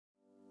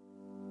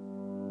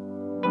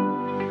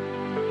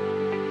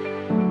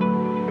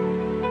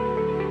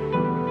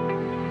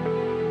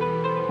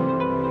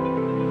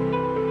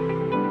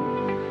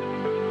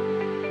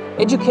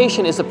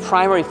Education is the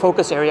primary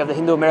focus area of the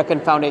Hindu American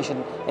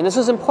Foundation, and this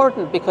is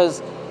important because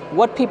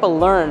what people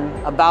learn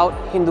about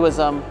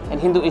Hinduism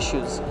and Hindu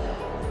issues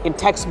in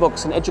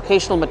textbooks and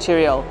educational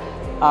material,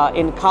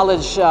 in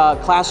college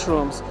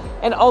classrooms,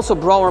 and also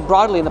more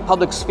broadly in the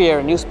public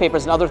sphere,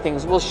 newspapers and other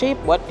things, will shape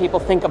what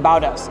people think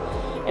about us.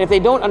 And if they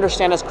don't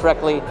understand us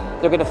correctly,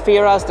 they're going to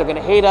fear us, they're going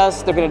to hate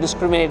us, they're going to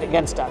discriminate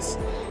against us.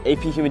 AP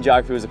Human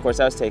Geography was the course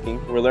I was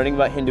taking. We're learning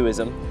about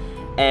Hinduism,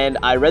 and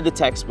I read the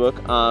textbook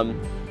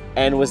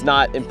and was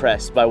not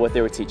impressed by what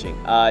they were teaching.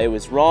 It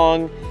was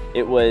wrong.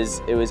 It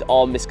was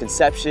all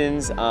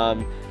misconceptions.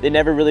 They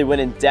never really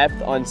went in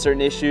depth on certain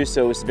issues,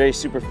 so it was very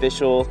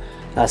superficial.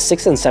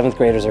 6th and 7th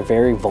graders are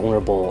very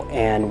vulnerable,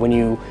 and when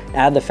you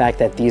add the fact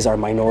that these are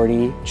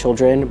minority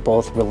children,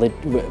 both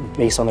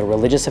based on their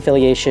religious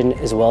affiliation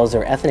as well as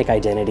their ethnic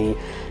identity,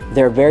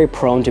 they're very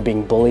prone to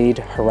being bullied,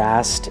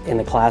 harassed in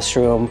the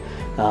classroom,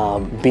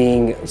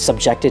 being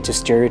subjected to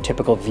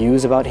stereotypical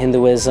views about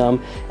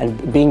Hinduism,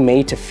 and being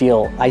made to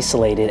feel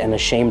isolated and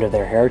ashamed of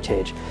their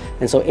heritage.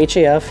 And so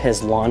HAF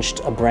has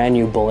launched a brand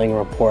new bullying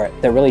report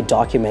that really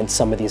documents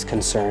some of these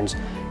concerns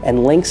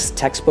and links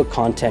textbook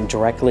content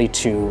directly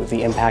to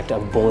the impact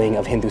of bullying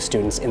of Hindu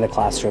students in the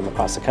classroom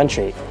across the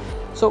country.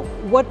 So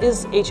what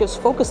is HAF's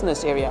focus in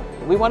this area?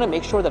 We want to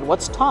make sure that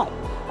what's taught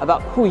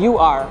about who you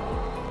are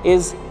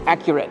is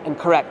accurate and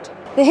correct.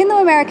 The Hindu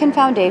American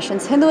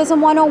Foundation's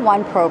Hinduism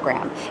 101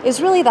 program is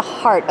really the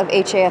heart of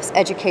HAF's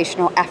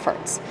educational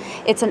efforts.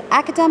 It's an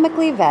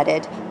academically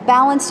vetted,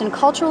 balanced, and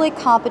culturally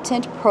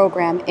competent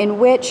program in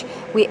which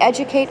we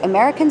educate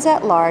Americans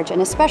at large,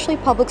 and especially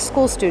public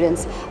school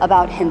students,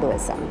 about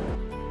Hinduism.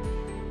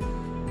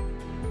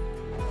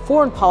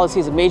 Foreign policy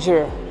is a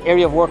major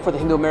area of work for the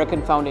Hindu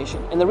American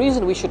Foundation, and the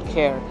reason we should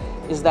care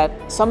is that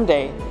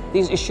someday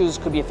these issues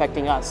could be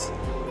affecting us.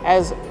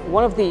 As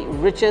one of the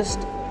richest,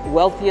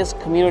 wealthiest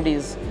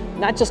communities,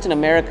 not just in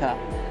America,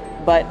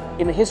 but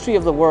in the history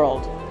of the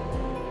world,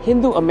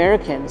 Hindu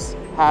Americans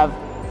have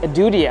a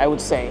duty, I would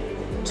say,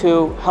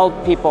 to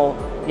help people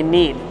in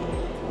need.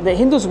 The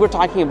Hindus we're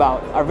talking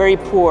about are very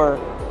poor,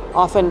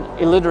 often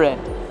illiterate,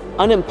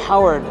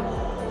 unempowered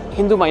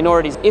Hindu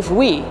minorities. If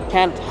we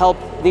can't help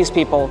these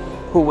people,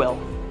 who will?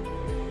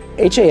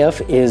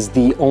 HAF is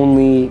the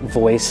only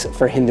voice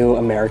for Hindu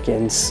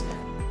Americans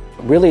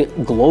really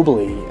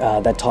globally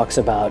that talks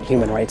about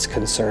human rights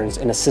concerns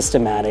in a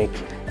systematic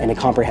and a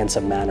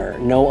comprehensive manner.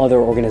 No other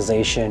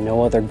organization,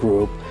 no other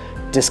group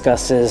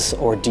discusses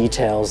or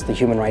details the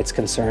human rights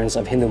concerns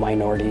of Hindu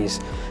minorities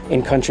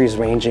in countries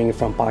ranging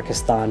from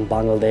Pakistan,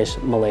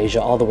 Bangladesh,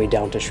 Malaysia, all the way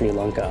down to Sri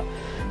Lanka.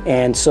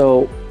 And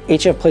so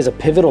HAF plays a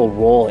pivotal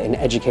role in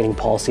educating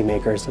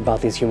policymakers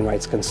about these human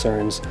rights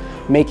concerns,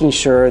 making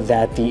sure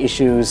that the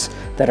issues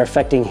that are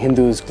affecting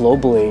Hindus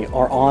globally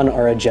are on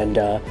our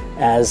agenda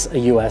as a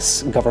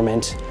U.S.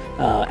 government,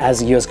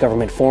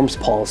 forms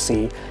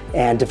policy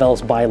and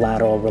develops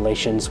bilateral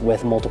relations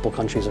with multiple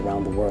countries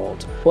around the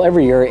world. Well,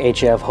 every year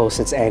HAF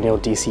hosts its annual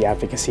DC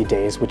Advocacy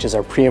Days, which is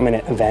our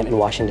preeminent event in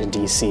Washington,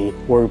 D.C.,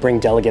 where we bring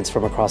delegates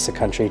from across the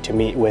country to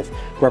meet with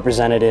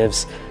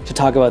representatives to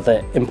talk about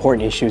the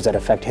important issues that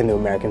affect Hindu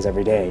Americans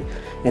every day.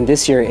 And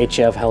this year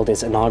HAF held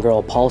its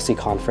inaugural policy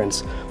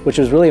conference, which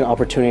was really an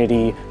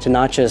opportunity to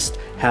not just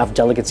have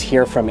delegates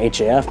hear from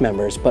HAF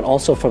members, but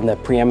also from the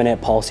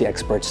preeminent policy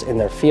experts in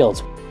their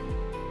fields.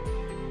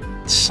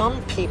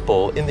 Some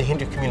people in the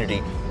Hindu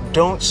community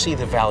don't see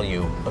the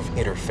value of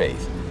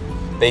interfaith.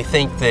 They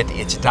think that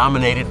it's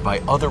dominated by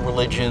other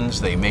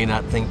religions. They may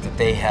not think that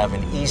they have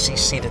an easy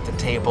seat at the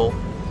table.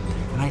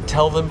 And I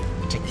tell them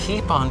to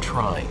keep on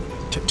trying,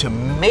 to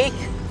make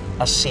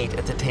a seat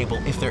at the table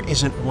if there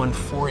isn't one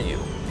for you.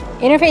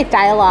 Interfaith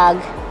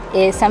dialogue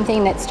is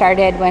something that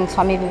started when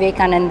Swami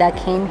Vivekananda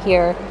came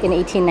here in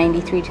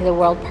 1893 to the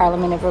World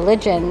Parliament of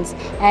Religions.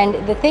 And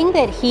the thing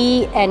that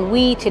he and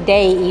we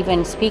today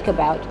even speak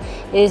about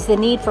is the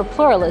need for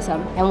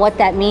pluralism. And what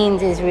that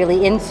means is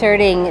really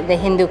inserting the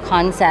Hindu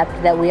concept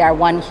that we are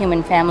one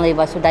human family,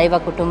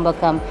 Vasudhaiva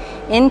Kutumbakam,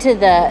 into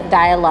the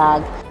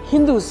dialogue.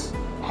 Hindus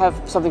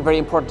have something very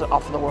important to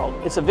offer the world.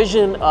 It's a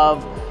vision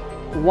of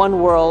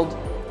one world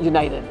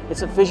united.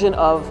 It's a vision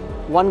of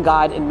one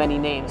God in many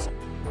names.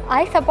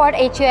 I support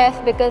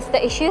HAF because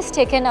the issues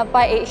taken up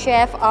by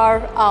HAF are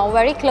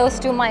very close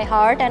to my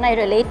heart and I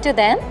relate to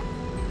them.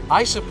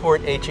 I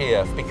support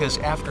HAF because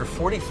after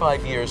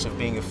 45 years of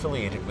being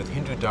affiliated with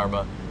Hindu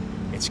Dharma,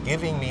 it's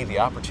giving me the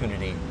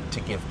opportunity to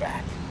give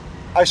back.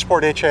 I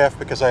support HAF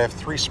because I have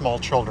 3 small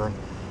children,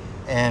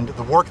 and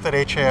the work that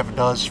HAF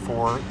does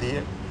for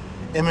the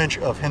image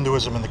of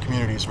Hinduism in the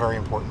community is very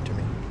important to me.